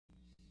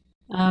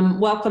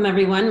Welcome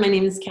everyone. My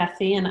name is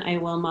Kathy and I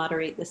will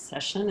moderate this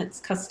session.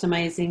 It's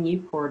customizing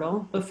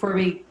uPortal. Before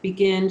we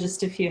begin,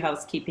 just a few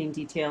housekeeping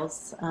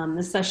details.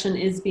 This session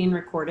is being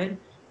recorded.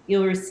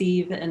 You'll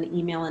receive an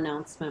email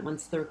announcement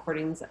once the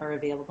recordings are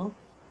available.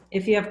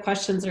 If you have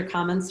questions or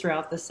comments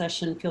throughout the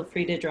session, feel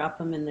free to drop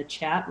them in the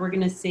chat. We're going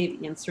to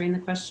save answering the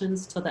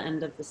questions till the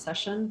end of the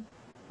session.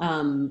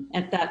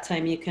 At that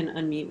time, you can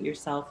unmute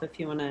yourself if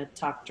you want to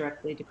talk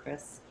directly to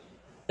Chris.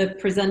 The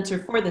presenter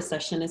for the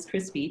session is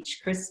Chris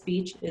Beach. Chris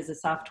Beach is a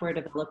software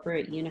developer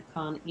at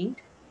Unicon Inc.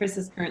 Chris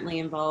is currently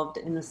involved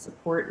in the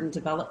support and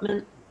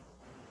development.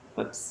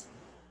 Whoops,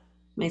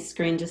 my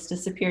screen just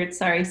disappeared.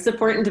 Sorry.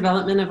 Support and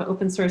development of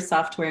open source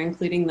software,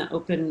 including the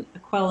Open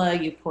Aquila,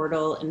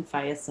 uPortal, and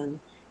Fiason.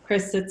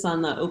 Chris sits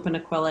on the Open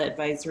Aquila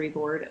Advisory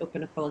Board,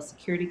 Open Aquila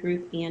Security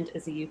Group, and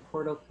is a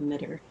uPortal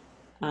committer.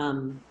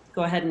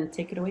 Go ahead and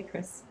take it away,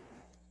 Chris.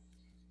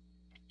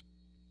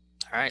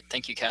 All right.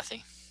 Thank you,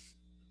 Kathy.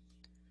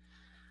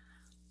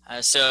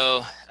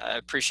 So I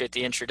appreciate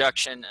the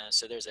introduction.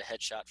 So there's a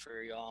headshot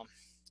for y'all.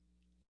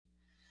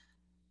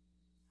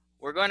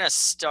 We're going to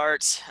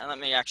start, let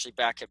me actually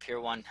back up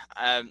here one.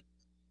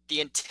 The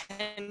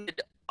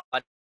intended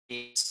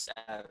audience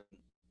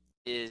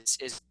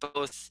is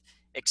both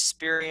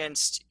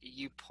experienced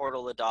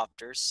uPortal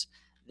adopters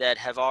that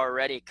have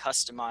already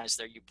customized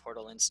their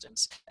uPortal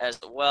instance, as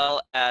well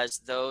as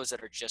those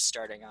that are just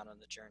starting out on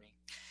the journey.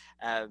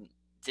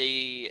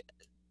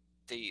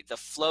 The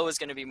flow is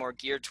going to be more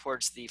geared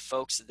towards the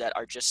folks that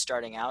are just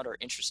starting out or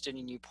interested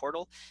in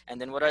uPortal. And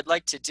then what I'd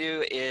like to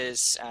do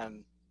is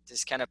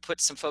just kind of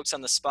put some folks on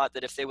the spot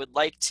that if they would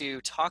like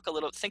to talk a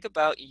little, think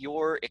about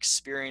your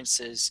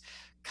experiences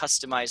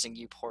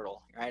customizing uPortal,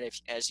 right?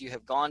 As you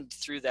have gone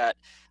through that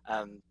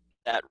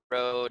that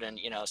road and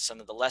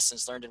some of the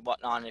lessons learned and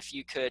whatnot, and if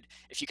you could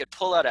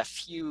pull out a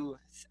few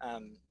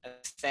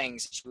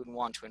things that you would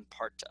want to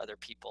impart to other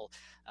people,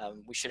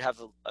 we should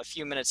have a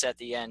few minutes at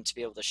the end to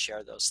be able to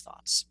share those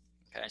thoughts.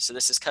 Okay, so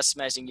this is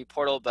customizing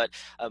uPortal, but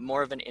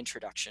more of an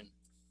introduction.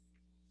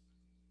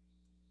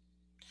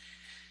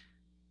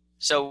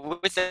 So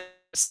with that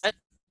said,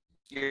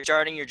 you're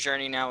starting your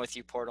journey now with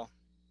uPortal.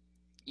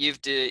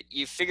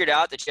 You've figured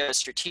out that you have a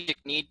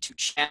strategic need to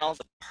channel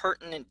the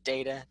pertinent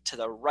data to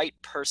the right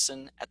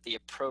person at the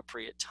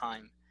appropriate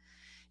time.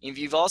 And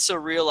you've also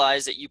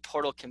realized that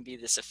uPortal can be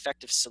this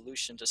effective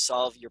solution to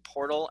solve your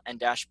portal and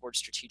dashboard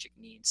strategic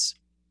needs.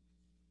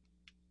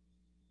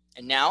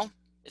 And now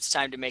it's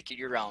time to make it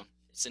your own.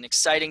 It's an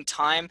exciting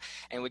time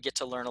and we get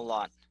to learn a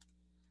lot.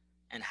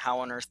 And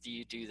how on earth do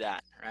you do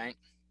that, right?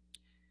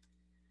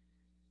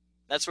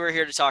 That's what we're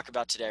here to talk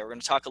about today. We're going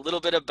to talk a little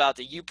bit about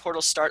the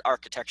uPortal-start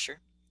architecture.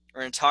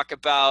 We're going to talk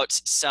about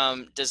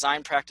some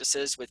design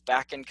practices with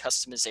back-end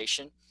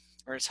customization.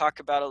 We're going to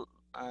talk about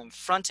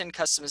front-end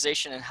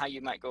customization and how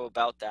you might go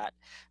about that.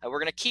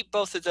 We're going to keep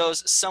both of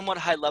those somewhat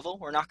high level.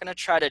 We're not going to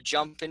try to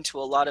jump into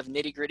a lot of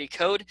nitty-gritty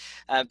code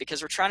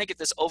because we're trying to get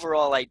this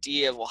overall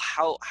idea of, well,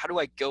 how do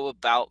I go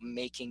about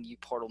making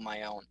uPortal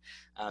my own?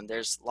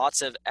 There's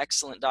lots of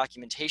excellent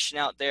documentation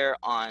out there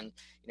on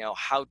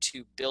how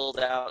to build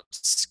out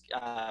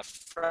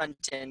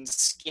front-end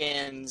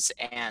skins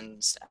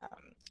and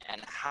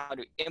how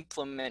to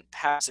implement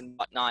paths and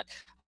whatnot,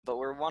 but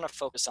we want to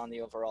focus on the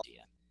overall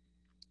idea.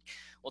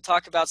 We'll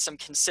talk about some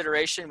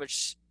considerations,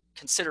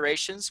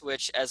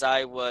 which as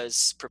I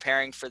was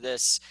preparing for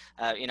this,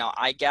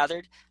 I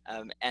gathered,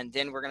 and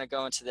then we're going to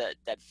go into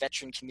that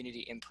veteran community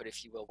input,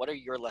 if you will. What are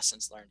your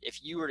lessons learned?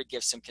 If you were to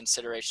give some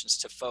considerations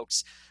to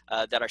folks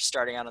that are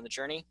starting out on the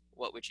journey,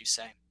 what would you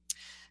say?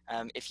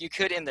 If you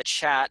could in the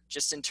chat,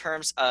 just in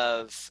terms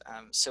of,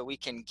 so we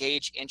can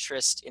gauge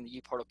interest in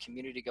the uPortal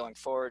community going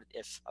forward,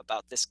 if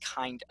about this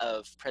kind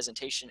of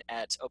presentation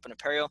at Open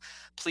Apereo,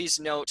 please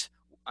note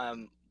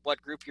what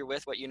group you're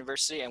with, what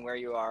university, and where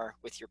you are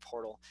with your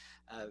portal.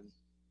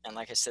 And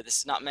like I said, this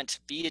is not meant to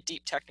be a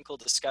deep technical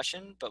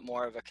discussion, but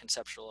more of a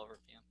conceptual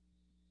overview.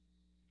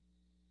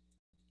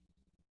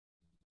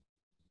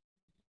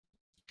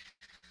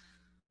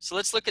 So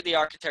let's look at the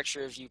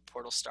architecture of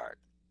uPortal-start.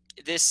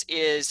 This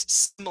is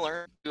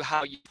similar to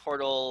how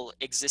uPortal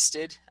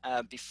existed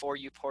before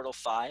uPortal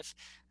 5,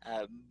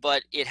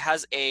 but it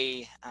has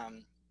a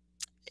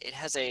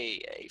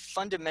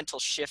fundamental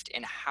shift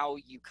in how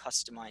you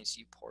customize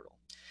uPortal.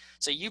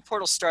 So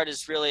uPortal-start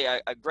is really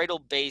a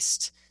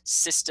Gradle-based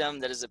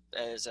system that is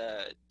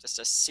just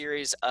a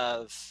series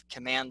of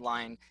command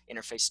line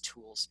interface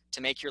tools to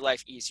make your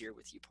life easier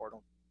with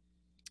uPortal.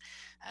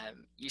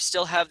 You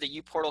still have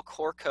the uPortal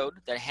core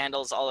code that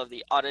handles all of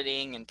the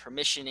auditing and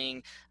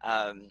permissioning,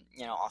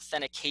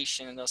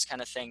 authentication and those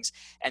kind of things.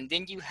 And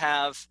then you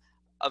have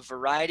a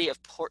variety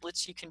of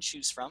portlets you can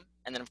choose from.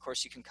 And then of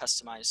course you can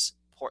customize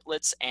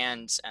portlets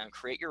and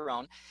create your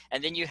own.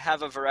 And then you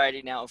have a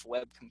variety now of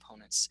web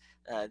components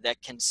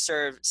that can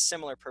serve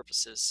similar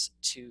purposes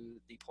to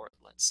the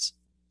portlets.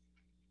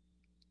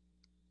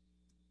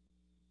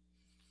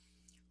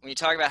 When you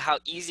talk about how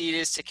easy it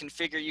is to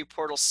configure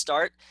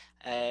uPortal-start,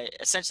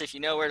 essentially if you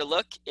know where to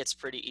look, it's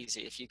pretty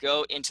easy. If you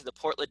go into the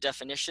portlet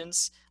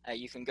definitions,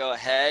 you can go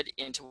ahead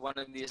into one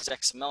of these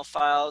XML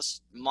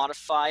files,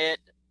 modify it,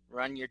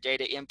 run your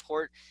data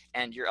import,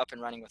 and you're up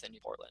and running with a new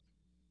portlet.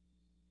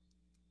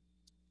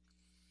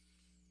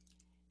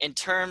 In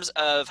terms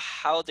of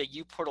how the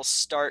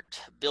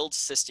uPortal-start build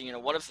system,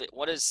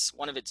 what is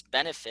one of its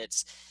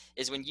benefits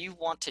is when you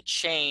want to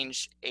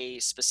change a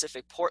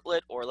specific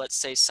portlet, or let's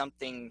say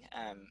something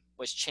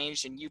was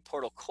changed in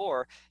uPortal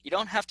core, you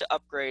don't have to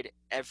upgrade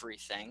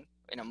everything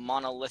in a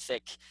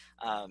monolithic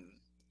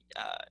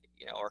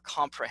or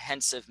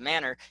comprehensive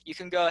manner. You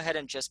can go ahead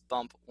and just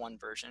bump one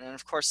version. And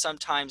of course,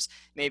 sometimes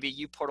maybe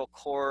uPortal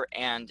core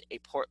and a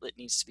portlet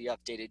needs to be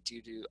updated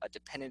due to a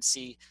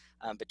dependency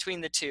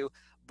between the two,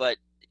 but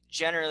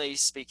generally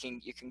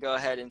speaking, you can go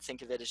ahead and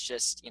think of it as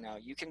just,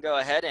 you can go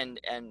ahead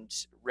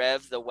and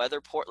rev the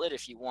weather portlet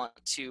if you want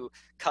to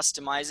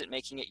customize it,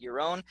 making it your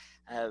own,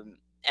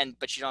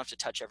 but you don't have to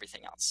touch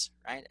everything else,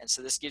 right? And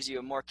so this gives you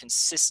a more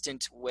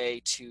consistent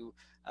way to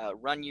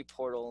run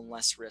uPortal and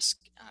less risk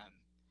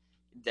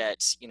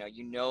that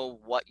you know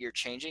what you're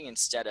changing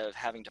instead of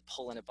having to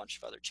pull in a bunch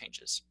of other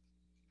changes.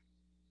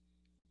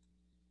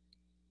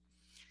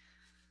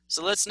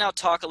 So let's now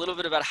talk a little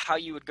bit about how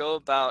you would go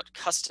about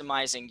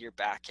customizing your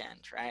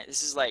backend, right?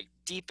 This is like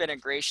deep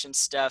integration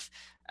stuff,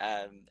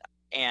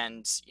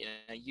 and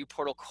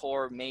uPortal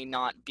core may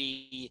not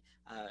be,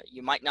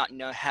 you might not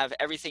have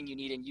everything you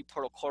need in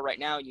uPortal core right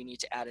now. You need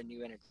to add a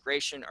new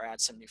integration or add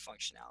some new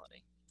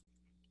functionality.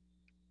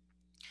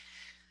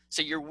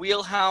 So your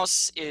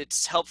wheelhouse,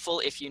 it's helpful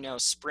if you know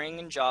Spring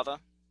and Java.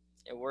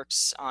 It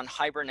works on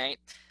Hibernate.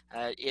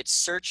 Its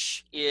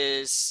search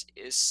is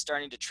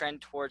starting to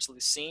trend towards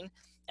Lucene.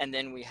 And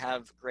then we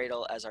have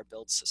Gradle as our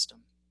build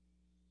system.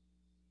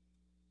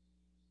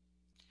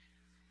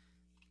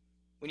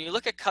 When you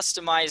look at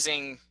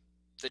customizing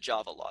the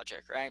Java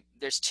logic, right,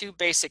 there's two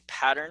basic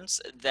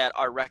patterns that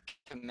are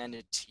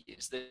recommended to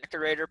use, the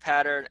decorator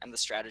pattern and the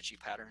strategy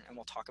pattern, and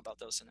we'll talk about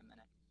those in a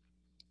minute.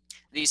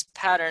 These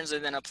patterns are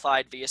then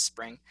applied via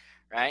Spring,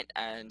 right,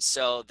 and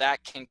so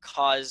that can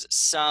cause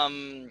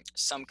some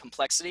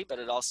complexity, but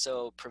it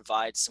also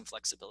provides some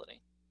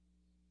flexibility.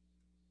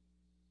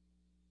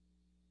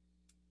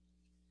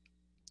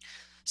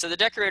 So the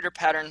decorator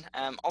pattern,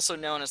 also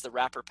known as the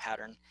wrapper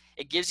pattern,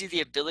 it gives you the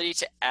ability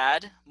to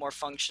add more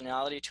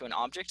functionality to an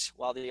object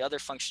while the other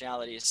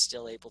functionality is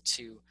still able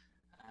to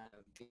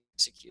be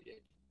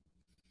executed.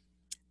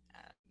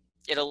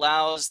 It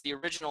allows the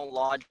original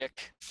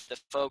logic, the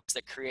folks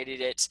that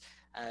created it,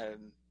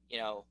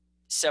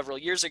 several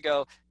years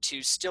ago,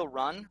 to still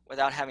run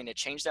without having to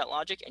change that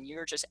logic, and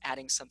you're just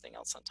adding something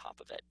else on top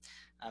of it.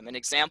 An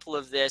example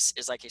of this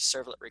is like a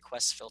servlet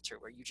request filter,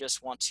 where you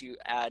just want to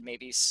add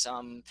maybe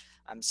some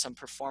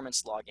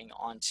performance logging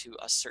onto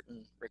a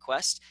certain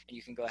request, and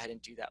you can go ahead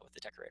and do that with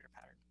the decorator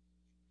pattern.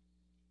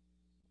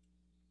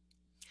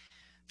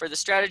 For the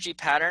strategy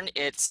pattern,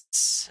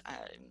 it's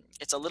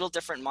a little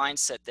different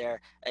mindset there.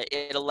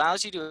 It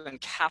allows you to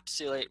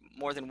encapsulate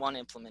more than one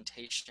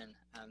implementation,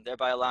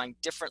 thereby allowing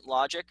different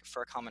logic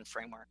for a common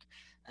framework.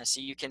 So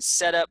you can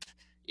set up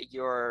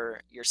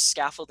your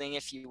scaffolding,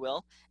 if you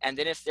will, and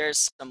then if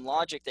there's some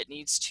logic that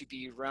needs to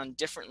be run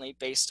differently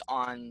based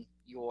on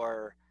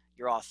your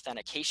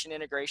authentication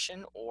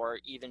integration, or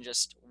even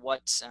just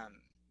what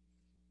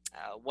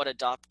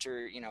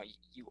adopter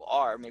you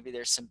are, maybe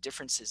there's some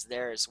differences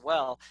there as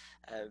well.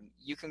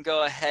 You can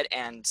go ahead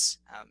and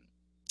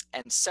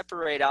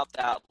separate out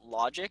that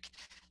logic,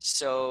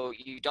 so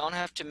you don't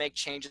have to make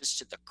changes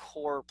to the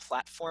core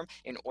platform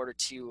in order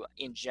to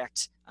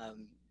inject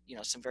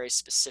some very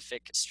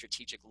specific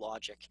strategic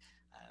logic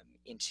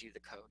into the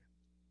code.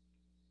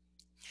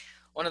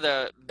 One of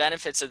the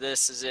benefits of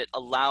this is it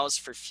allows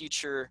for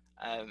future,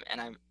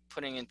 and I'm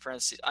putting in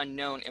parentheses,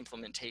 unknown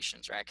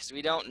implementations, right? Because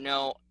we don't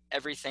know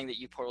everything that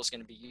uPortal is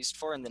going to be used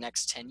for in the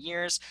next 10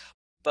 years,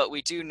 but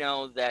we do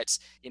know that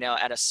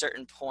at a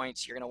certain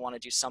point you're going to want to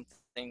do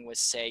something with,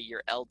 say,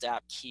 your LDAP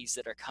keys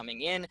that are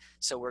coming in.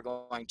 So we're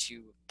going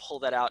to pull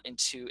that out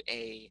into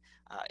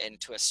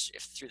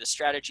through the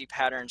strategy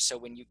pattern. So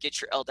when you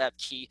get your LDAP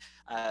key,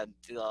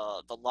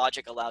 the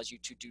logic allows you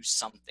to do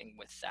something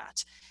with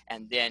that.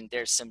 And then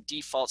there's some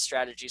default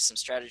strategies, some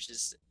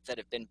strategies that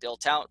have been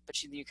built out,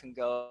 but you can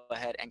go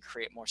ahead and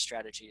create more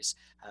strategies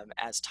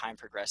as time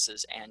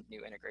progresses and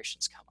new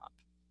integrations come up.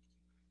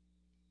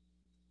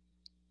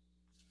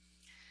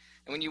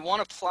 And when you want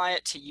to apply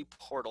it to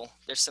uPortal,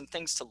 there's some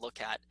things to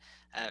look at.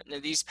 Now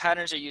these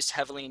patterns are used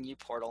heavily in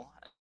uPortal.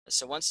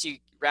 So once you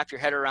wrap your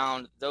head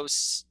around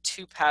those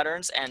two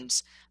patterns and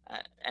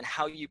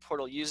how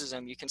uPortal uses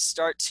them, you can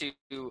start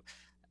to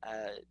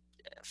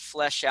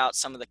flesh out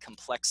some of the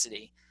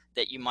complexity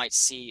that you might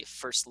see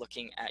first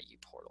looking at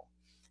uPortal.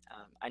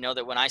 I know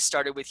that when I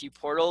started with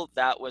uPortal,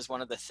 that was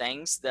one of the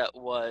things that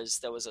was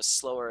a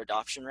slower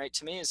adoption rate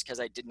to me, is because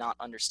I did not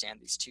understand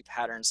these two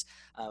patterns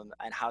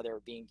and how they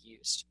were being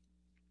used.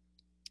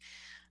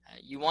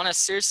 You want to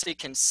seriously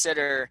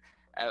consider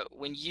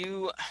when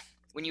you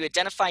When you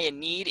identify a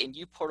need in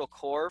uPortal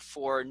core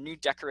for new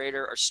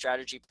decorator or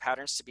strategy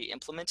patterns to be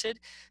implemented,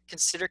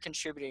 consider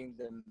contributing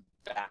them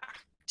back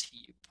to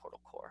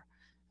uPortal core.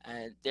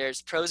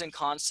 There's pros and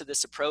cons to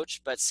this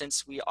approach, but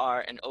since we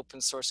are an open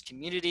source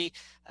community,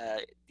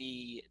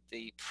 the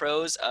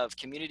pros of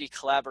community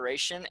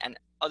collaboration and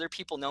other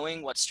people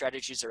knowing what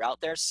strategies are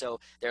out there, so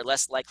they're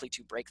less likely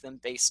to break them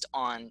based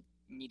on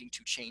needing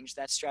to change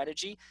that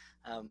strategy,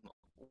 will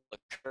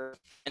occur.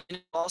 And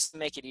it will also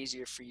make it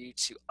easier for you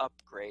to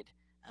upgrade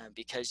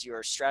because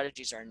your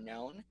strategies are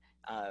known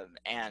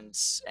and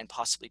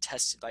possibly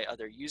tested by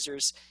other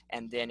users,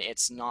 and then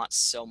it's not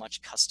so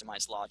much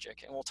customized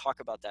logic. And we'll talk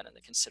about that in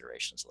the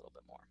considerations a little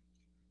bit more.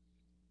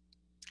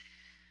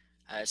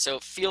 So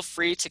feel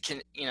free to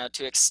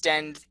to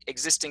extend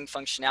existing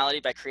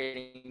functionality by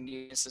creating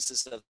new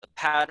instances of the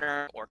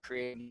pattern or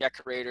creating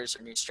decorators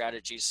or new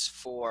strategies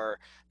for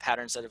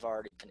patterns that have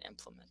already been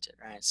implemented,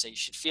 right? So you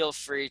should feel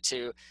free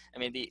to, I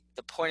mean,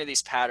 the point of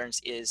these patterns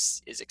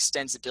is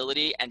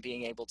extensibility and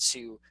being able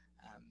to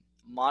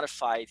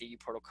modify the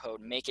uPortal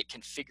code, make it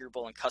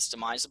configurable and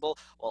customizable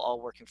while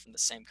all working from the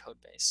same code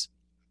base.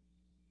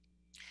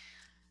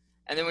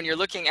 And then when you're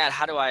looking at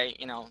how do I,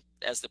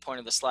 as the point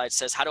of the slide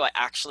says, how do I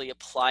actually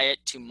apply it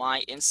to my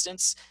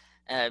instance?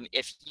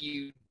 If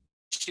you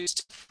choose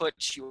to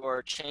put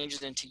your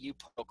changes into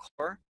uPortal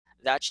core,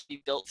 that should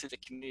be built through the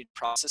community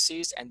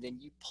processes, and then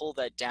you pull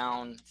that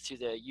down through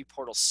the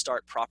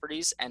uPortal-start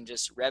properties and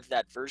just rev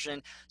that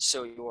version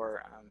so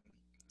your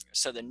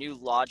so the new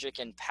logic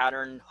and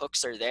pattern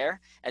hooks are there,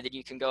 and then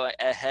you can go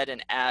ahead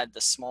and add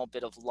the small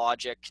bit of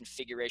logic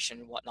configuration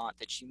and whatnot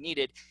that you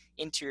needed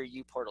into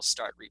your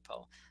uPortal-start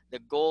repo. The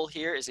goal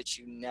here is that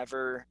you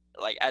never,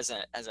 like as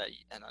an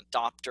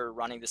adopter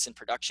running this in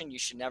production, you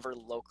should never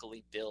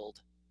locally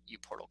build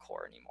uPortal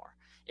core anymore.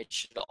 It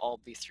should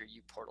all be through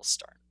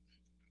uPortal-start.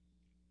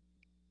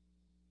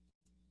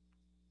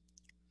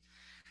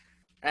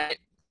 Right?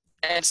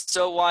 And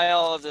so why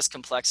all of this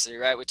complexity,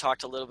 right? We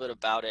talked a little bit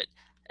about it.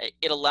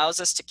 It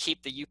allows us to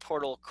keep the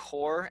uPortal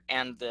core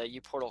and the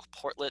uPortal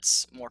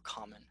portlets more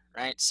common,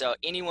 right? So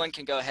anyone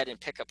can go ahead and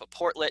pick up a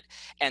portlet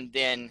and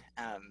then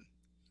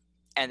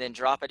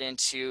drop it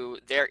into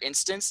their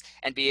instance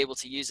and be able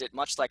to use it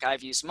much like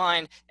I've used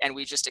mine, and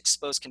we just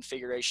expose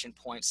configuration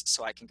points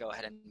so I can go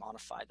ahead and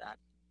modify that.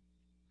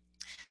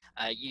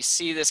 You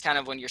see this kind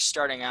of when you're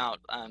starting out.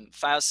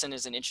 FileSyn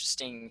is an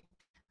interesting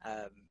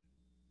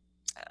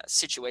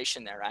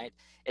situation there, right?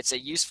 It's a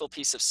useful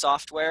piece of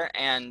software,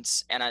 and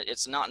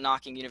it's not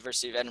knocking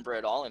University of Edinburgh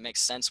at all. It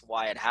makes sense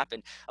why it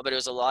happened, but it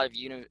was a lot of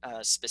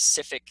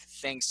specific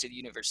things to the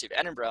University of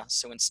Edinburgh.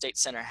 So when State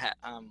Center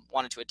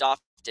wanted to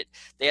adopt it,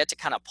 they had to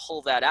kind of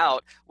pull that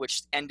out,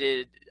 which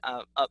ended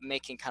up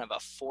making kind of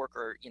a fork,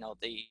 or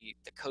the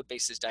code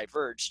bases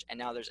diverged, and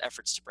now there's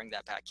efforts to bring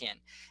that back in.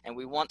 And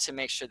we want to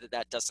make sure that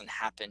that doesn't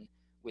happen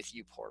with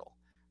uPortal,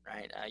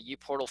 right?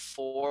 uPortal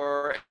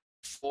 4,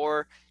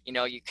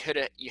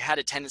 you had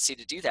a tendency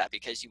to do that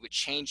because you would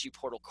change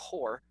uPortal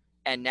core,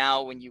 and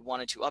now when you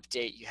wanted to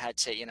update, you had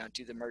to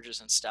do the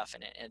merges and stuff,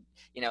 and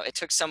it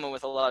took someone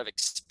with a lot of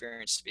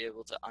experience to be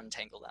able to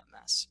untangle that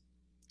mess.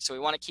 So we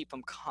want to keep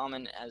them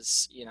common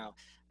as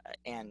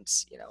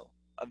and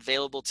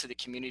available to the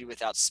community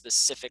without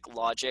specific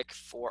logic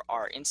for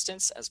our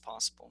instance as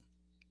possible.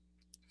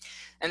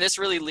 And this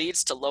really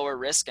leads to lower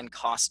risk and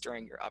cost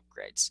during your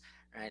upgrades.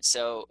 Right,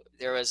 so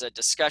there was a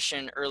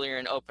discussion earlier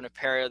in Open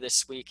Apereo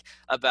this week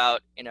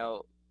about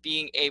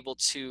being able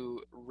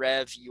to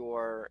rev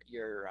your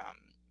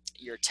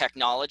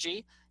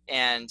technology,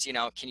 and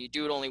can you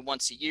do it only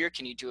once a year?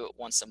 Can you do it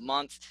once a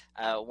month?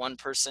 One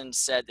person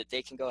said that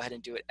they can go ahead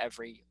and do it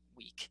every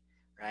week,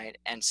 right?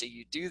 And so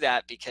you do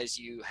that because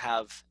you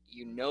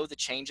know the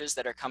changes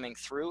that are coming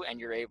through, and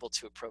you're able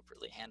to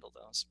appropriately handle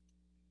those.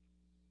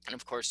 And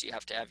of course, you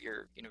have to have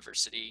your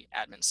university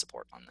admin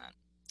support on that.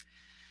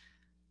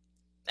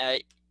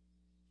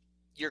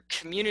 Your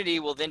community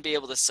will then be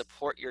able to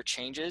support your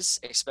changes,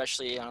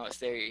 especially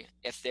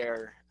if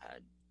they're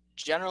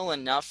general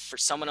enough for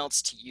someone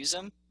else to use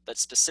them, but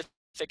specific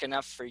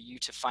enough for you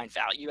to find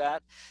value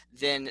at.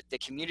 Then the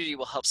community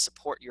will help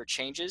support your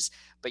changes,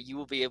 but you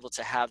will be able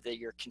to have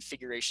your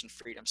configuration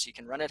freedom, so you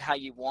can run it how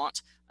you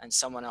want, and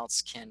someone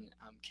else can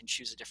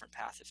choose a different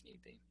path if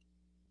need be.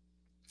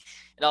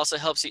 It also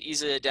helps you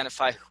easily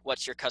identify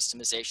what's your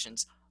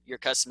customizations. Your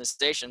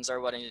customizations are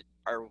what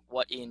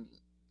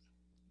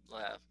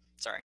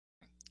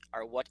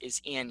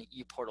is in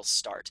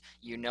uPortal-start.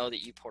 You know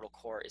that uPortal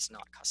core is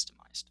not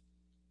customized.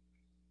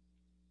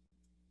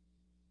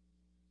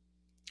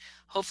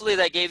 Hopefully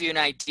that gave you an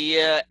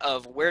idea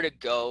of where to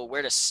go,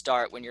 where to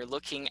start when you're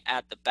looking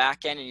at the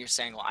back end and you're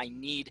saying, well, I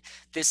need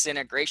this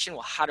integration.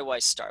 Well, how do I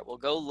start? Well,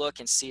 go look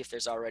and see if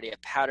there's already a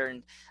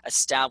pattern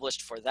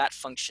established for that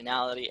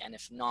functionality, and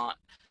if not,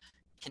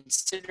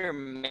 consider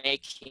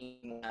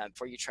making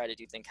before you try to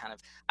do things kind of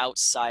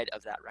outside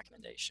of that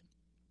recommendation.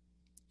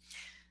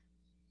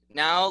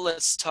 Now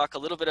let's talk a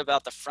little bit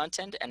about the front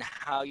end and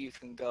how you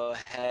can go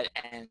ahead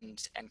and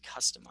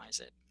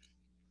customize it.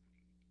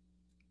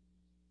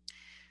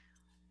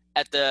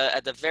 at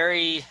the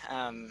very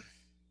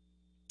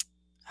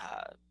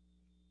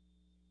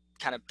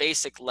kind of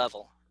basic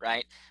level,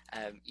 right?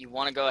 You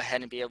want to go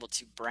ahead and be able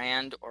to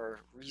brand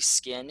or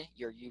reskin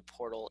your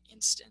uPortal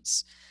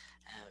instance.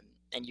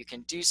 And you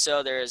can do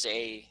so. There is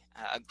a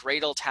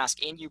Gradle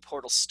task in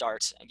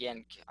uPortal-start.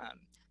 Again,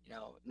 you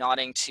know,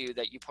 nodding to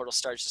that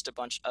uPortal-start is just a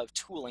bunch of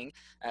tooling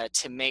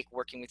to make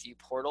working with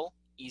uPortal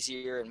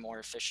easier and more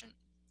efficient.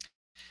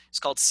 It's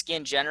called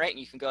skin generate, and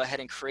you can go ahead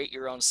and create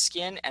your own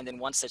skin. And then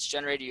once that's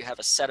generated, you have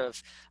a set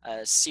of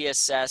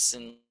CSS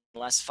and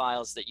less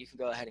files that you can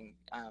go ahead and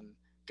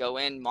go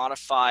in,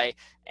 modify,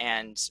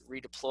 and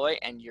redeploy,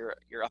 and you're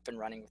up and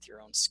running with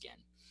your own skin.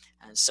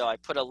 And so I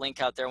put a link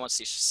out there once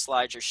these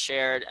slides are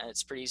shared, and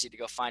it's pretty easy to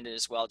go find it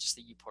as well. Just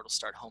the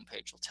uPortal-start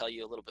homepage will tell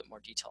you a little bit more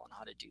detail on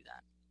how to do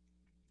that.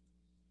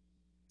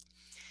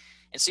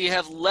 And so you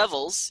have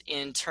levels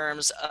in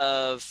terms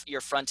of your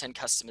front-end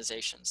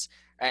customizations,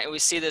 right? And we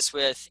see this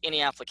with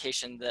any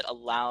application that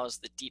allows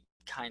the deep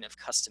kind of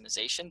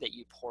customization that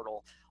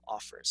uPortal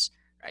offers,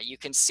 right? You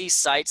can see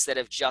sites that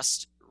have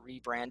just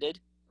rebranded,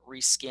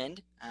 reskinned,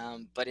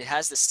 but it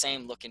has the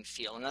same look and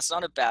feel. And that's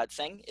not a bad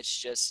thing. It's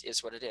just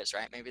is what it is,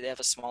 right? Maybe they have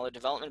a smaller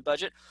development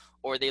budget,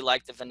 or they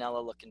like the vanilla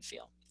look and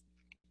feel.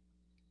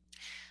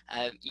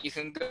 You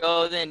can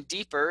go then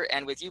deeper,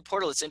 and with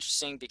uPortal, it's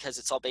interesting because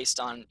it's all based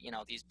on, you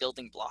know, these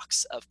building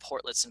blocks of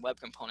portlets and web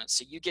components.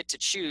 So you get to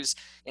choose,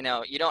 you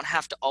know, you don't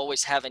have to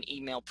always have an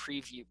email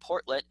preview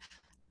portlet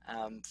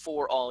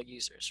for all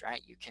users,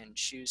 right? You can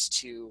choose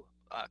to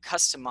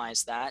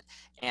customize that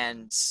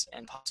and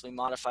possibly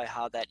modify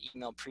how that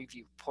email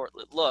preview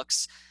portlet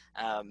looks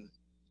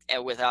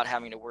and without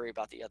having to worry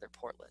about the other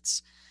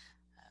portlets.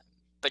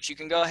 But you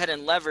can go ahead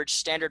and leverage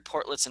standard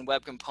portlets and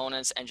web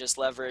components and just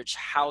leverage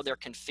how they're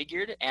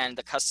configured and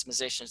the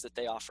customizations that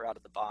they offer out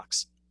of the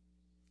box.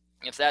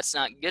 If that's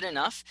not good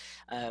enough,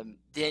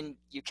 then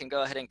you can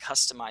go ahead and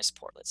customize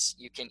portlets.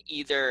 You can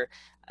either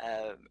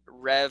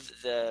rev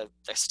the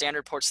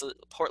standard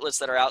portlets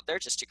that are out there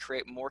just to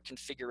create more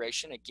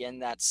configuration. Again,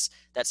 that's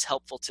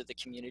helpful to the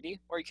community.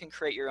 Or you can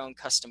create your own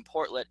custom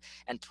portlet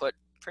and put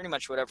pretty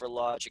much whatever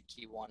logic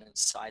you want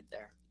inside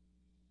there.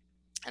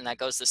 And that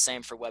goes the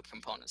same for web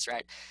components,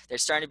 right?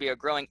 There's starting to be a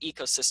growing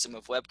ecosystem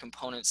of web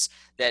components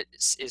that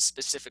is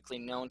specifically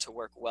known to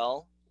work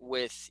well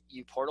with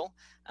uPortal,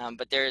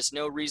 but there is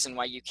no reason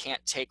why you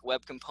can't take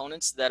web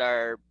components that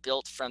are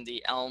built from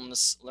the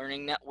Elms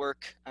Learning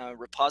Network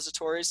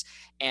repositories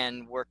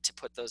and work to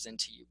put those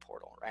into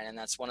uPortal, right? And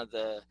that's one of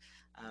the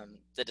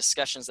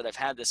discussions that I've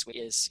had this week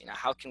is, you know,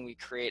 how can we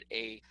create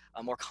a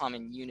more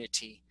common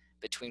unity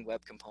between web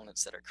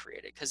components that are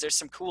created, because there's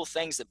some cool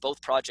things that both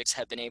projects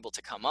have been able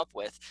to come up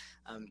with.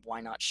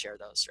 Why not share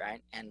those,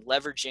 right? And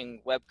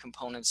leveraging web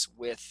components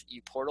with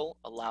uPortal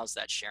allows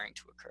that sharing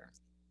to occur.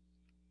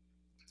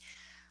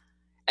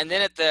 And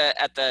then at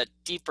the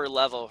deeper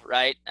level,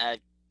 right,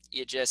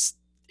 you just,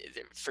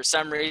 for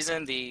some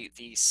reason, the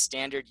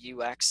standard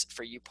UX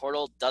for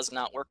uPortal does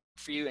not work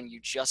for you, and you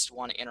just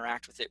want to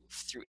interact with it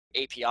through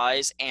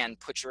APIs and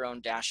put your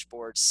own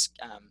dashboards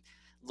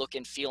look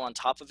and feel on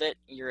top of it.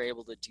 You're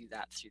able to do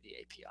that through the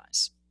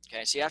APIs.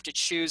 Okay, so you have to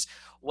choose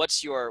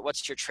what's your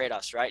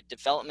trade-offs, right?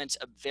 Development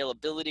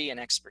availability and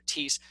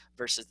expertise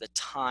versus the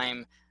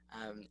time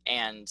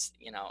and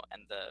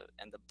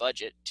the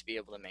budget to be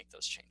able to make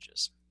those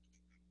changes.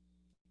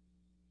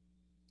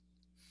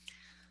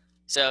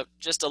 So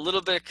just a little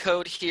bit of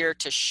code here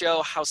to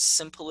show how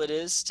simple it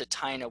is to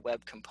tie in a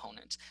web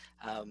component.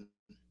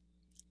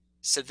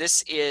 So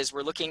this is,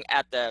 we're looking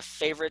at the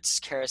favorites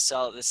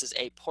carousel. This is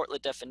a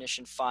portlet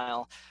definition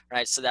file,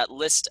 right? So that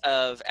list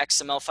of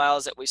XML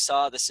files that we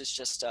saw, this is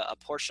just a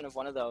portion of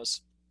one of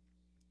those.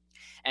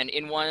 And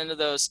in one of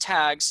those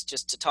tags,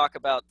 just to talk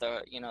about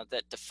the,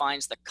 that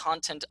defines the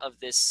content of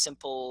this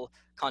simple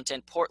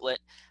content portlet,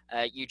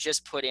 you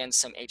just put in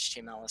some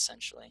HTML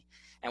essentially.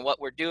 And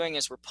what we're doing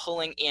is we're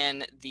pulling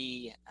in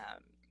the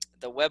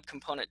web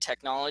component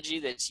technology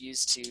that's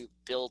used to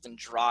build and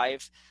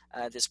drive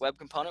this web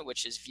component,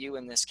 which is Vue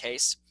in this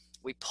case.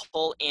 We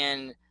pull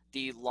in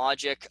the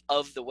logic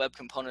of the web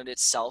component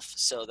itself,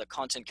 so the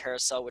content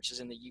carousel, which is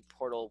in the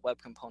uPortal web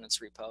components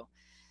repo.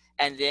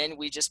 And then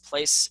we just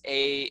place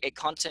a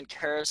content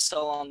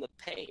carousel on the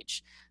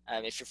page.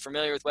 If you're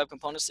familiar with web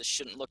components, this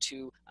shouldn't look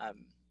too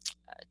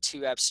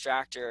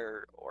abstract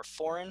or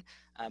foreign.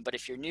 But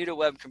if you're new to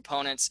web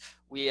components,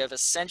 we have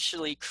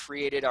essentially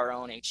created our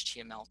own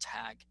HTML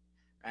tag.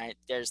 Right?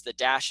 There's the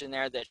dash in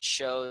there that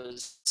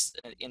shows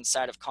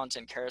inside of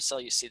content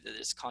carousel. You see that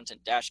it's content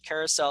dash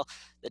carousel.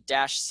 The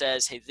dash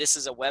says, hey, this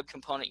is a web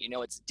component. You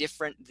know, it's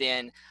different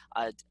than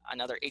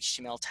another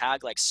HTML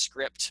tag like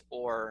script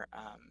or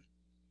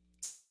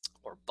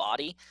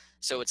body.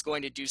 So it's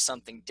going to do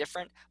something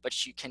different,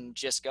 but you can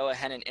just go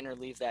ahead and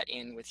interleave that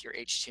in with your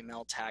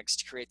HTML tags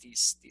to create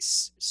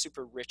these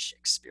super rich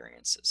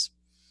experiences.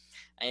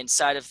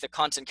 Inside of the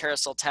content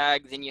carousel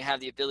tag, then you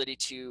have the ability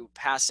to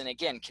pass in,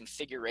 again,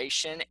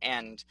 configuration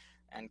and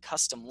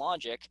custom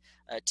logic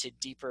to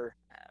deeper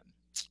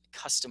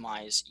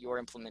customize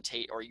your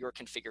implementate or your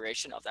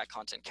configuration of that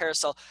content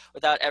carousel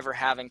without ever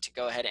having to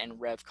go ahead and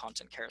rev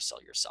content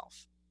carousel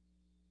yourself.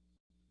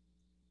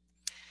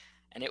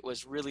 And it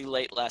was really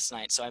late last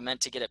night, so I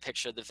meant to get a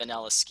picture of the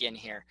vanilla skin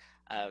here,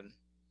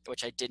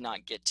 which I did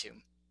not get to.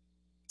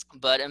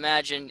 But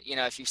imagine,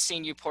 if you've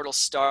seen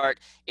uPortal-start,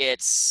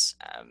 it's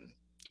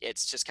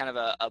just kind of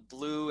a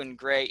blue and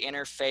gray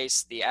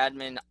interface. The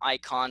admin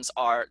icons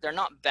they're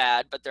not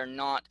bad, but they're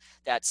not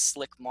that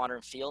slick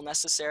modern feel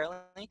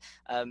necessarily,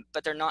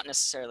 but they're not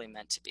necessarily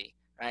meant to be,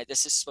 right?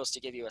 This is supposed to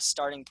give you a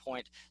starting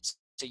point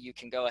so you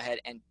can go ahead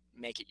and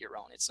make it your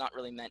own. It's not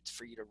really meant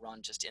for you to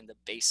run just in the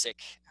basic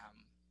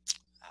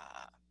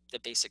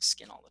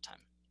skin all the time.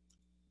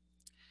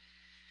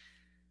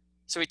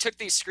 So we took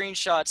these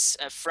screenshots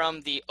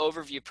from the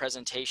overview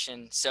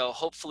presentation. So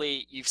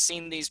hopefully you've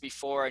seen these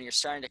before and you're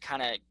starting to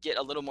kind of get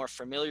a little more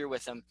familiar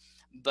with them.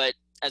 But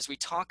as we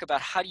talk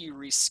about how do you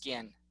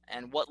reskin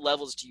and what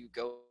levels do you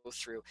go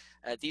through,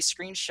 these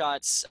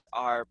screenshots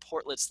are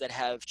portlets that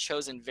have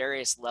chosen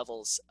various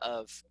levels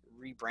of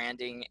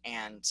rebranding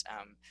and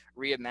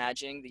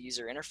reimagining the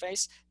user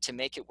interface to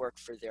make it work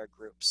for their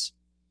groups.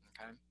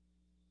 Okay.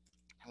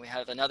 And we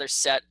have another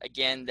set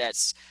again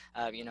that's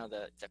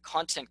the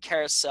content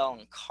carousel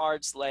and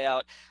cards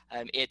layout.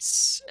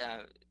 It's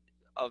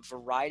a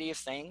variety of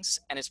things,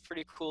 and it's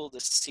pretty cool to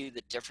see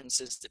the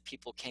differences that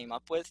people came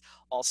up with,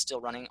 all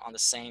still running on the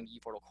same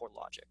uPortal core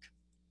logic.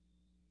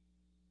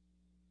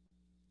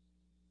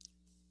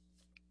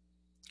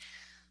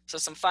 So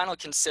some final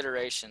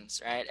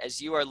considerations, right? As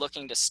you are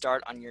looking to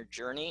start on your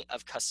journey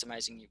of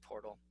customizing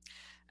uPortal.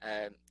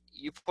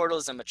 uPortal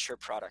is a mature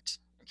product.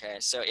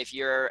 Okay, so if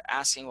you're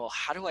asking, well,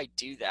 how do I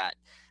do that?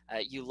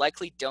 You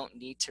likely don't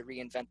need to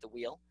reinvent the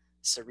wheel.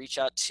 So reach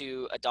out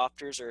to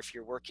adopters, or if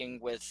you're working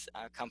with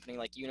a company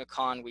like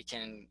Unicon, we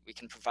can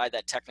provide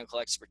that technical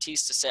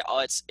expertise to say, oh,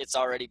 it's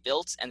already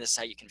built, and this is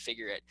how you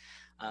configure it.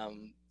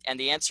 And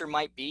the answer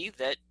might be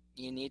that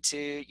you need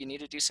to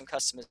do some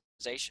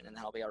customization, and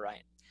that'll be all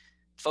right.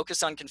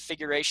 Focus on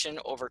configuration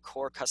over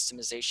core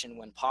customization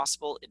when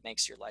possible. It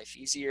makes your life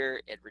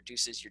easier. It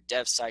reduces your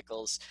dev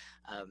cycles.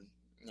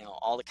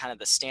 All the kind of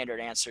the standard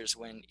answers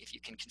if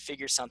you can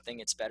configure something,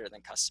 it's better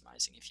than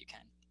customizing if you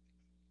can.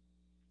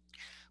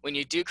 When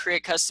you do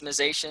create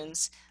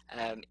customizations,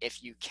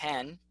 if you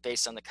can,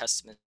 based on the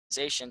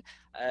customization,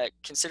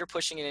 consider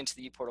pushing it into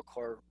the uPortal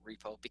core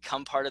repo.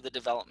 Become part of the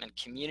development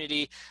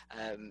community,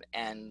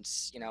 and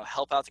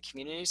help out the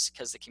communities,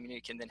 because the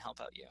community can then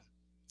help out you.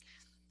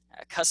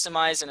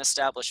 Customize and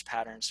establish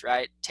patterns,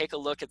 right? Take a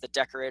look at the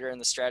decorator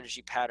and the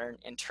strategy pattern,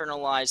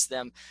 internalize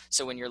them,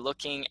 so when you're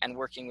looking and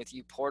working with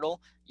uPortal,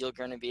 you're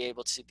going to be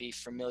able to be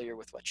familiar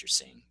with what you're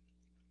seeing.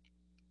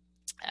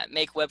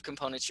 Make web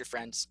components your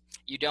friends.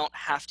 You don't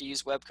have to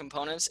use web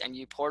components and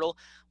uPortal,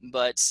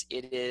 but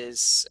it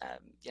is,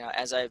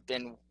 as I've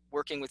been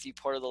working with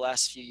uPortal the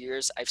last few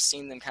years, I've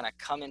seen them kind of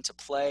come into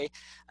play,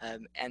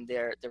 and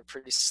they're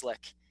pretty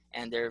slick,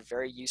 and they're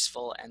very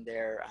useful, and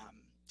they're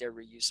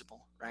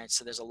reusable, right?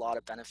 So there's a lot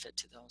of benefit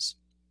to those.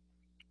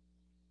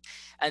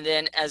 And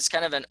then as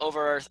kind of an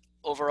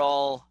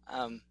overall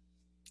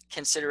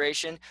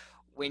consideration,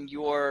 when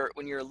you're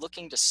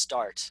looking to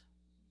start,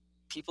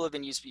 people have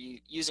been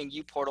using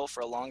uPortal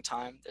for a long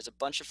time. There's a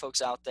bunch of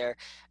folks out there,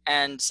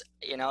 and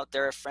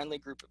they're a friendly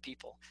group of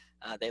people.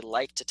 They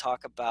like to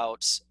talk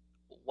about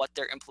what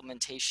their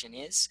implementation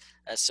is.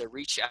 So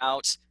reach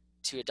out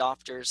to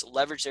adopters,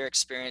 leverage their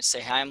experience,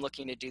 say, hi, I'm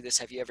looking to do this.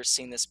 Have you ever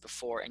seen this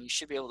before? And you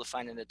should be able to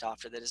find an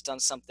adopter that has done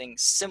something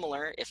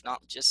similar, if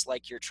not just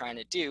like you're trying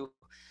to do,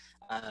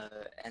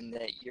 and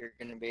that you're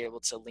going to be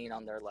able to lean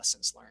on their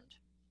lessons learned.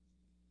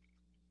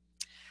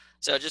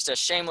 So just a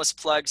shameless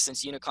plug,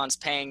 since Unicon's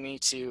paying me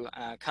to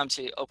come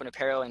to Open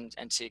Apereo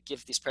and to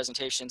give these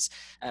presentations.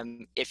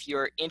 If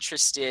you're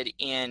interested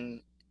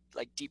in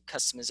like deep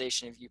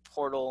customization of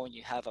uPortal,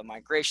 you have a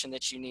migration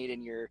that you need,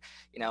 and you're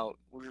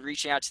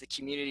reaching out to the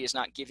community is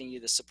not giving you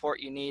the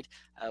support you need,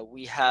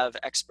 we have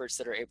experts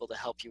that are able to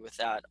help you with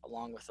that,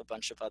 along with a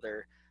bunch of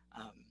other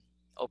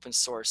open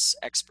source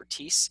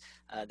expertise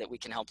that we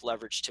can help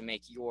leverage to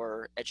make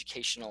your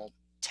educational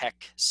tech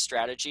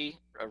strategy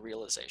a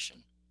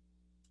realization.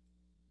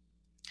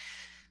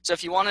 So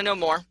if you want to know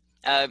more,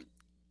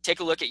 take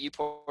a look at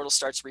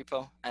uPortal-start's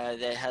repo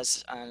that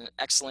has an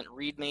excellent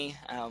README,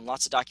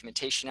 lots of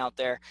documentation out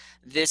there.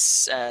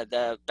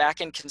 The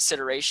backend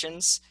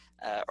considerations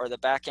or the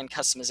backend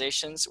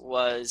customizations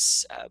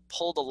was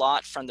pulled a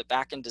lot from the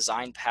backend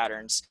design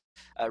patterns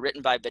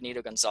written by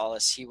Benito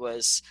Gonzalez.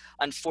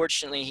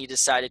 Unfortunately, he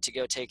decided to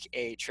go take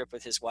a trip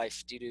with his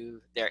wife due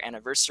to their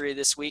anniversary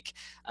this week.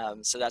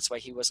 So that's why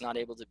he was not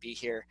able to be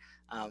here.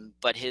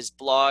 But his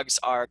blogs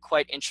are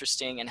quite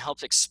interesting and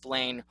help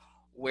explain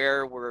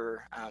where we're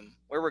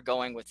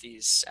going with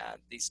these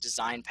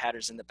design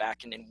patterns in the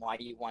backend and why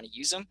you want to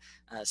use them.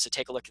 So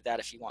take a look at that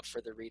if you want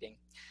further reading.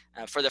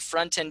 For the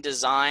front-end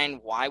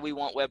design, why we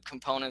want web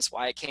components,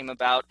 why it came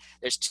about,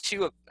 there's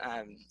two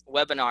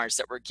webinars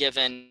that were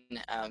given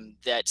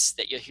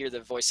that you'll hear the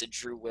voice of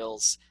Drew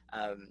Wills.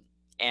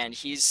 and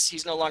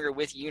he's no longer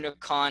with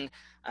Unicon,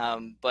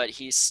 but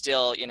he's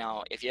still, you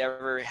know, if you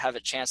ever have a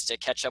chance to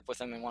catch up with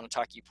him and want to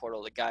talk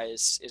uPortal, the guy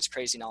is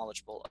crazy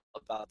knowledgeable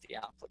about the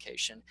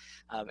application,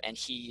 and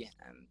he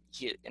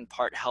in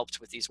part helped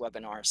with these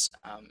webinars,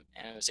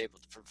 and was able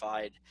to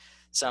provide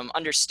some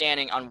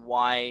understanding on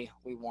why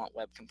we want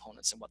web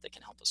components and what they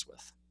can help us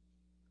with.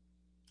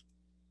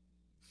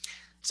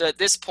 So at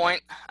this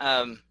point,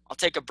 I'll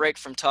take a break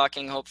from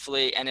talking,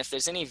 hopefully, and if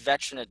there's any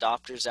veteran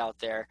adopters out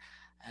there,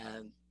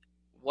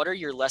 what are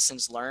your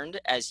lessons learned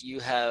as you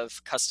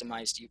have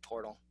customized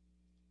uPortal?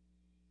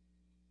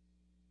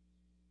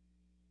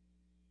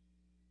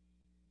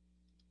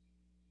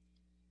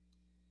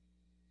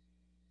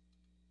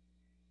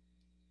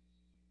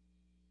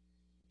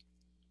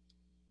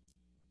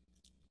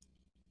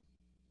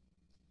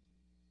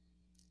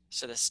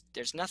 So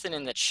there's nothing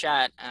in the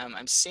chat.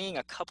 I'm seeing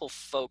a couple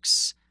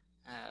folks,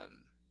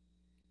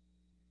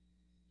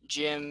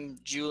 Jim,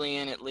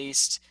 Julian at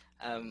least.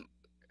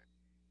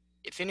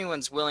 If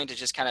anyone's willing to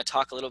just kind of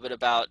talk a little bit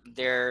about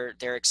their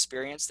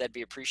experience, that'd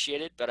be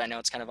appreciated, but I know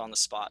it's kind of on the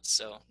spot,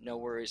 so no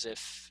worries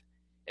if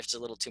it's a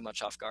little too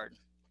much off guard.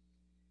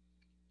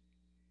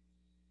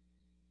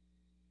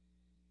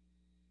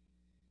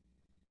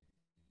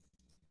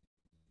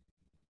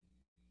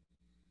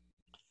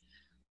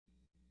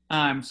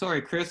 I'm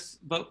sorry, Chris,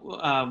 but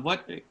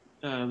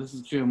this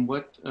is Jim.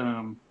 What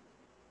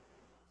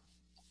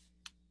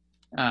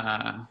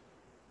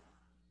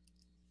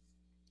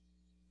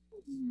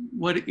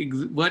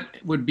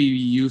would be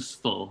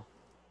useful?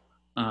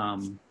 I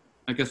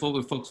guess what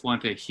would folks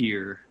want to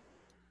hear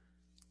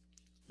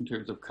in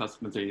terms of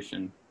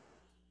customization?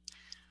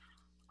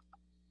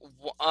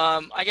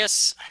 I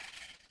guess,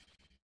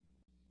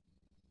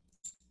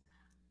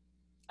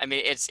 I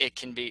mean, it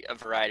can be a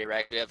variety,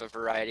 right? We have a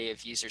variety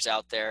of users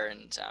out there,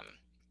 and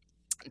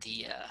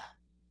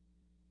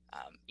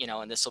you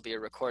know, and this will be a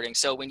recording.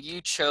 So when you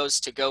chose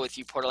to go with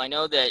uPortal, I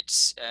know that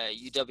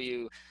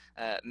UW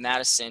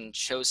Madison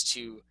chose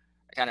to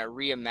kind of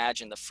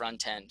reimagine the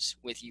front end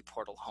with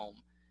uPortal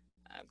Home.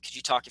 Could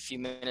you talk a few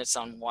minutes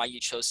on why you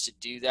chose to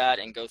do that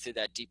and go through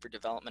that deeper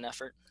development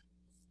effort?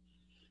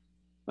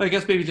 Well, I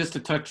guess maybe just to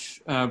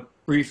touch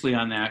briefly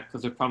on that,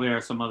 because there probably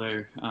are some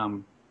other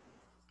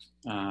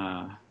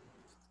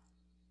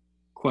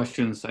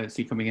questions I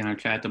see coming in our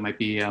chat that might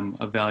be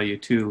of value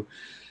too.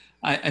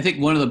 I think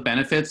one of the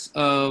benefits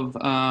of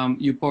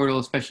uPortal,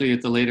 especially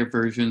at the later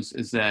versions,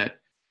 is that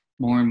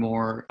more and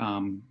more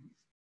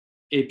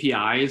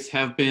APIs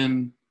have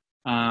been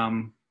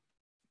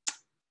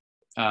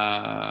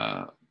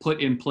put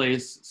in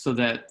place so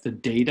that the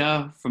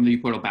data from the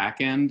uPortal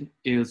backend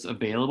is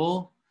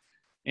available,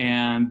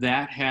 and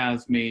that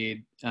has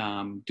made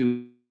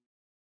doing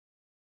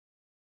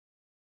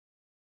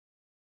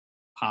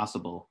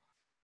possible.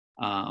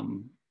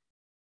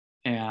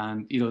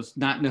 And you know, it's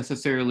not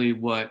necessarily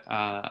what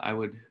I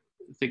would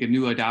think a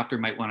new adopter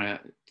might want to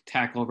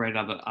tackle right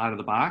out of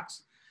the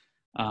box,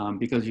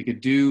 because you could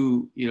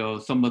do, you know,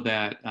 some of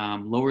that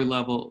lower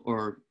level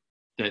or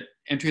that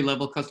entry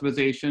level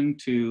customization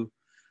to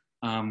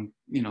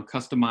you know,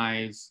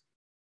 customize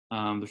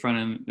the front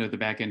end or the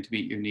back end to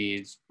meet your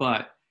needs.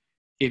 But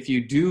if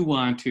you do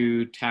want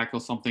to tackle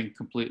something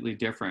completely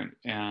different,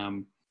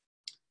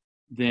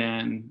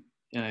 then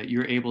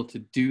you're able to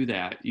do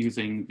that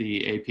using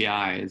the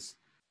APIs.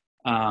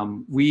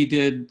 We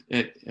did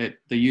at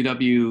the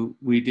UW,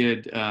 we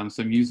did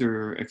some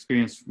user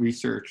experience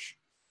research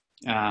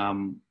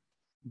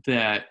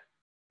that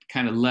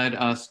kind of led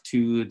us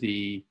to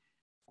the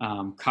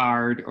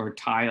card or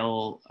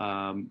tile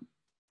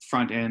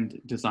front end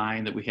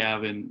design that we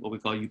have in what we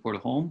call uPortal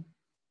Home.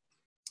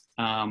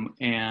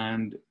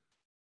 And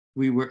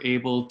we were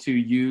able to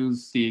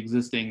use the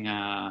existing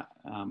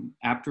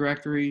app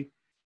directory,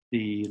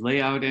 the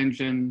layout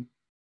engine,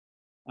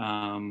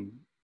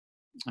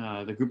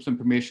 the groups and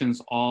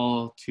permissions,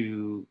 all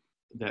to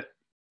that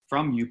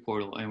from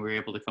uPortal, and we were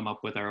able to come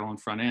up with our own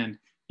front end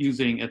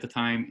using, at the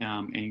time,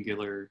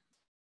 Angular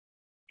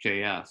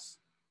JS.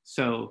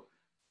 So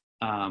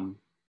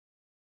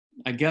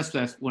I guess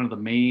that's one of the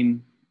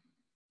main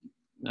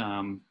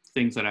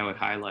things that I would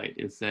highlight,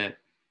 is that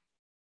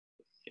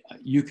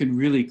you can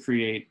really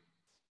create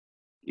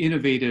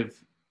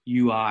innovative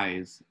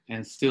UIs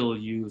and still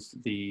use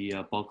the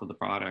bulk of the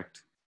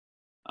product.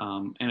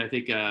 And I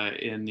think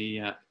in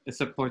the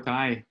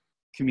Apereo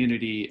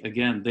community,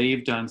 again,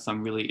 they've done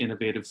some really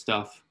innovative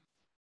stuff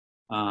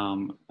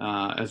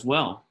as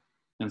well,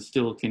 and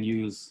still can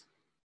use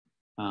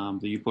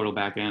the uPortal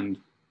backend.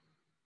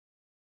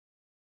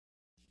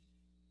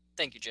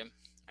 Thank you, Jim.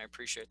 I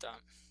appreciate that.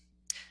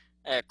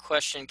 A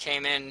question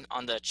came in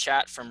on the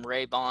chat from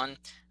Ray Bond.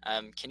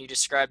 Can you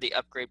describe the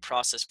upgrade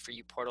process for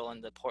uPortal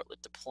and the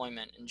portlet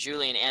deployment? And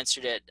Julian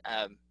answered it,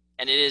 and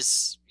it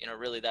is, you know,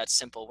 really that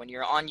simple. When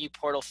you're on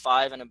uPortal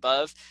 5 and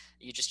above,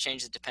 you just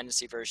change the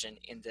dependency version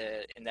in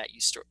that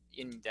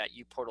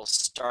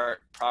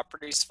uPortal-start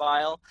properties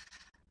file,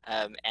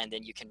 and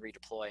then you can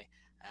redeploy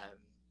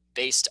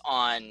based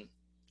on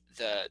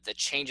the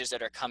changes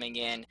that are coming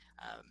in.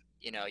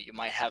 you know, you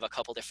might have a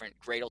couple different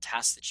Gradle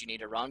tasks that you need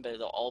to run, but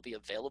they'll all be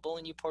available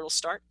in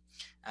uPortal-start.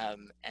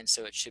 And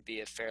so it should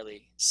be a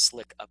fairly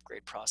slick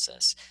upgrade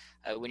process.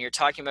 When you're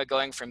talking about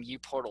going from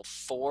uPortal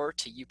 4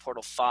 to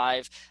uPortal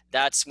 5,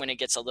 that's when it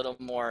gets a little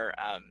more,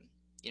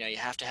 you know, you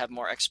have to have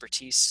more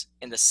expertise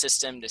in the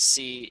system to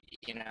see,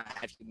 you know,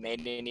 have you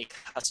made any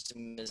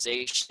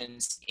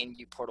customizations in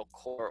uPortal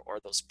core or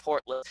those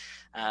portlets,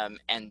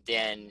 and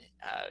then,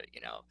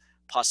 you know,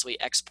 possibly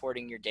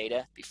exporting your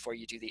data before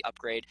you do the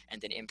upgrade, and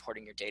then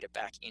importing your data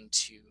back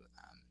into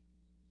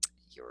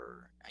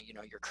your, you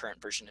know, your current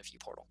version of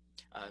uPortal,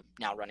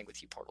 now running with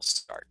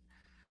uPortal-start.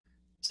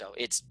 So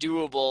it's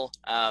doable.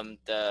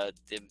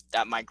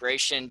 That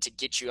migration to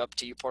get you up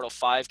to uPortal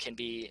 5 can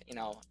be, you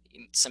know,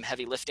 some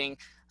heavy lifting,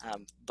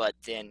 but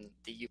then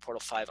the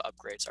uPortal 5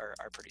 upgrades are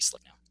pretty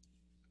slick now.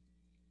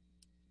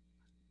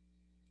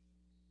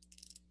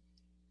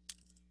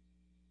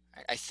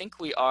 I think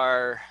we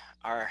are,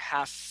 our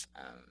half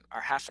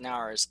an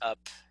hour is up,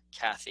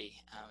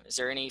 Kathy. Is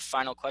there any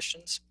final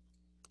questions?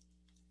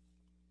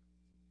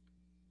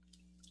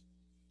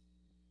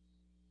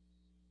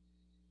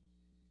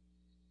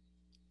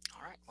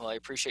 All right, well, I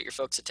appreciate your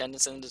folks'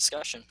 attendance in the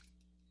discussion.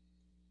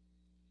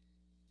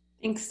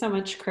 Thanks so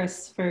much,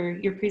 Chris, for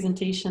your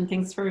presentation.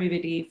 Thanks for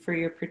everybody for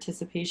your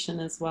participation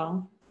as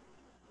well.